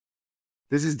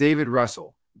This is David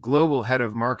Russell, Global Head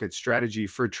of Market Strategy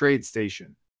for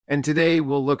TradeStation. And today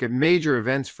we'll look at major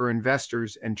events for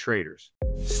investors and traders.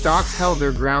 Stocks held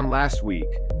their ground last week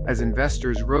as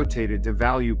investors rotated to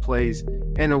value plays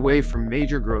and away from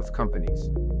major growth companies.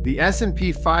 The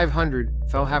S&P 500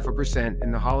 fell 0.5%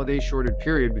 in the holiday-shorted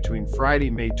period between Friday,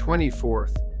 May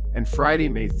 24th and Friday,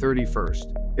 May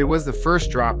 31st. It was the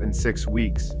first drop in 6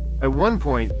 weeks. At one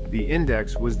point, the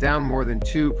index was down more than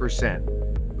 2%.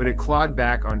 But it clawed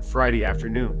back on Friday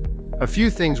afternoon. A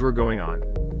few things were going on.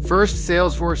 First,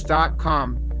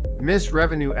 Salesforce.com missed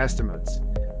revenue estimates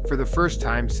for the first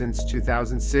time since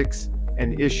 2006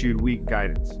 and issued weak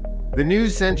guidance. The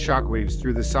news sent shockwaves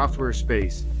through the software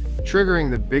space, triggering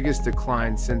the biggest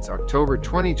decline since October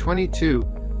 2022,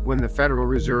 when the Federal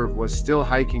Reserve was still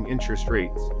hiking interest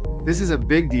rates. This is a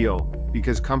big deal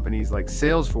because companies like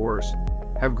Salesforce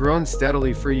have grown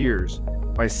steadily for years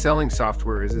by selling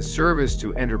software as a service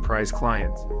to enterprise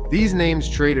clients. These names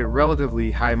trade at relatively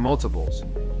high multiples,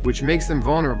 which makes them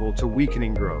vulnerable to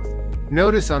weakening growth.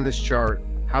 Notice on this chart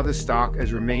how the stock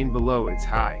has remained below its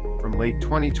high from late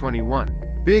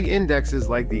 2021. Big indexes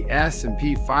like the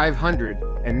S&P 500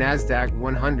 and NASDAQ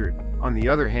 100, on the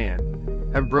other hand,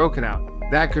 have broken out.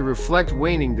 That could reflect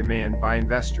waning demand by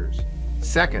investors.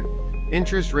 Second,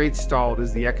 interest rates stalled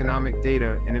as the economic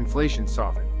data and inflation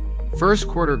softened. First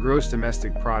quarter gross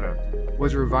domestic product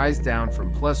was revised down from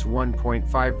plus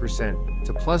 1.5%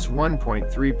 to plus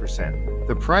 1.3%.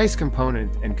 The price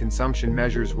component and consumption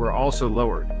measures were also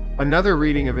lowered. Another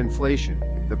reading of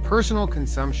inflation, the Personal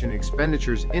Consumption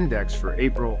Expenditures Index for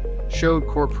April, showed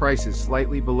core prices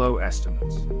slightly below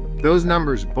estimates. Those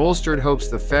numbers bolstered hopes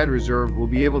the Fed Reserve will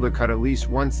be able to cut at least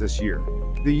once this year.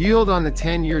 The yield on the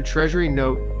 10-year Treasury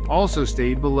note also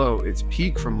stayed below its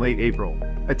peak from late April.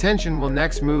 Attention will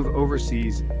next move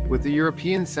overseas, with the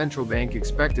European Central Bank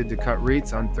expected to cut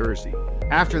rates on Thursday.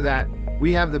 After that,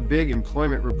 we have the big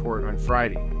employment report on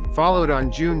Friday, followed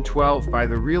on June 12 by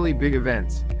the really big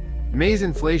events, May's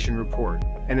inflation report,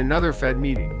 and another Fed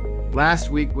meeting.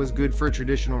 Last week was good for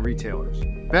traditional retailers.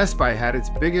 Best Buy had its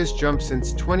biggest jump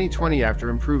since 2020 after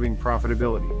improving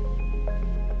profitability.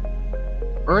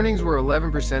 Earnings were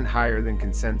 11% higher than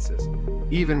consensus,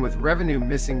 even with revenue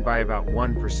missing by about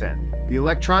 1%. The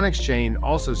electronics chain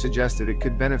also suggested it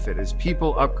could benefit as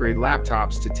people upgrade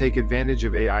laptops to take advantage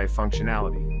of AI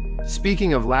functionality.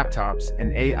 Speaking of laptops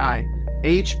and AI,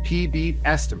 HP beat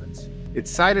estimates. It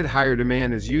cited higher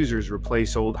demand as users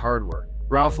replace old hardware.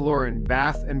 Ralph Lauren,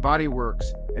 Bath & Body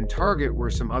Works, and Target were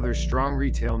some other strong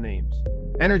retail names.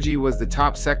 Energy was the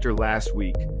top sector last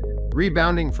week,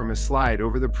 rebounding from a slide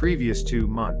over the previous 2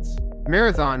 months.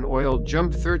 Marathon Oil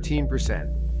jumped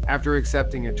 13% after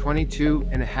accepting a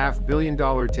 $22.5 billion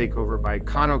takeover by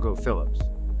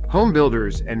ConocoPhillips. Home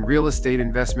builders and real estate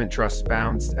investment trusts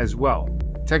bounced as well.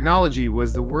 Technology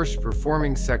was the worst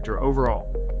performing sector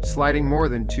overall, sliding more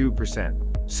than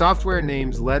 2%. Software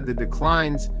names led the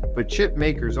declines, but chip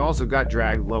makers also got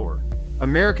dragged lower.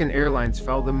 American Airlines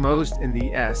fell the most in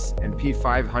the S&P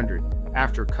 500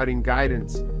 after cutting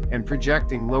guidance and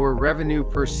projecting lower revenue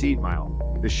per seat mile.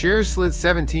 The shares slid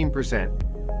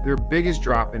 17%, their biggest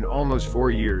drop in almost 4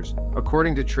 years,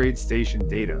 according to TradeStation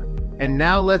data. And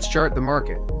now let's chart the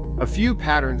market. A few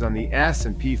patterns on the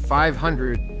S&P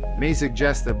 500 may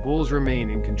suggest that bulls remain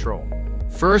in control.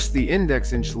 First, the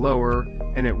index inched lower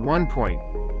and at one point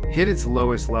hit its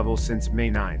lowest level since May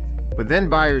 9th. But then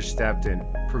buyers stepped in,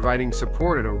 providing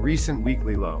support at a recent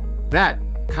weekly low. That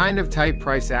kind of tight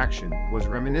price action was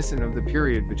reminiscent of the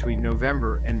period between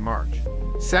November and March.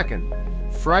 Second,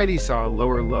 Friday saw a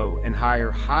lower low and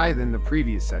higher high than the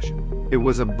previous session. It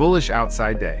was a bullish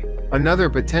outside day, another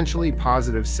potentially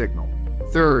positive signal.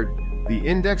 Third, the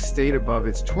index stayed above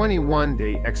its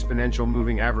 21-day exponential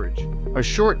moving average, a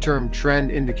short-term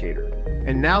trend indicator.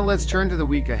 And now let's turn to the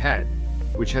week ahead,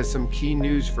 which has some key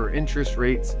news for interest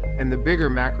rates and the bigger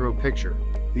macro picture.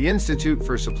 The Institute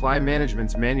for Supply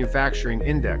Management's Manufacturing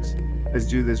Index is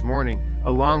due this morning,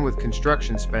 along with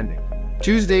construction spending.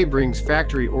 Tuesday brings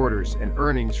factory orders and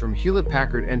earnings from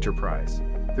Hewlett-Packard Enterprise.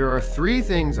 There are 3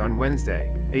 things on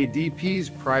Wednesday: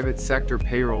 ADP's private sector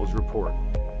payrolls report,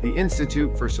 the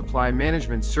Institute for Supply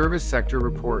Management service sector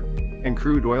report, and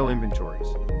crude oil inventories.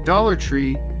 Dollar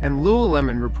Tree and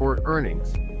Lululemon report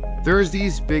earnings.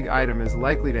 Thursday's big item is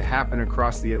likely to happen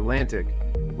across the Atlantic,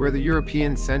 where the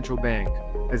European Central Bank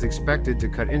is expected to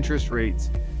cut interest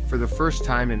rates for the first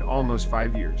time in almost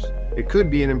 5 years. It could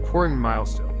be an important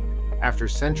milestone after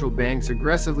central banks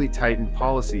aggressively tightened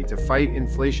policy to fight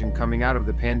inflation coming out of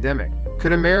the pandemic.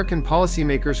 Could American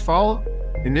policymakers follow?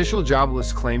 Initial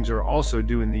jobless claims are also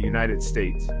due in the United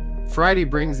States. Friday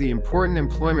brings the important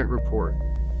employment report,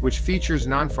 which features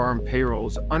non-farm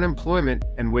payrolls, unemployment,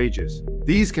 and wages.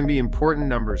 These can be important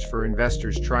numbers for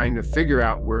investors trying to figure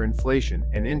out where inflation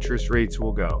and interest rates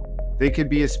will go. They could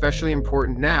be especially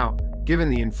important now, given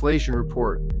the inflation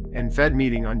report and Fed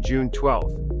meeting on June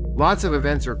 12th. Lots of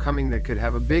events are coming that could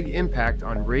have a big impact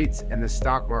on rates and the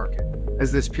stock market.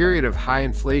 Is this period of high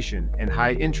inflation and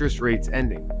high interest rates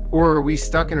ending? Or are we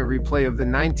stuck in a replay of the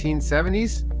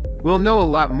 1970s? We'll know a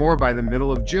lot more by the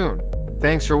middle of June.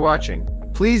 Thanks for watching.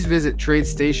 Please visit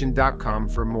tradestation.com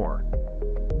for more.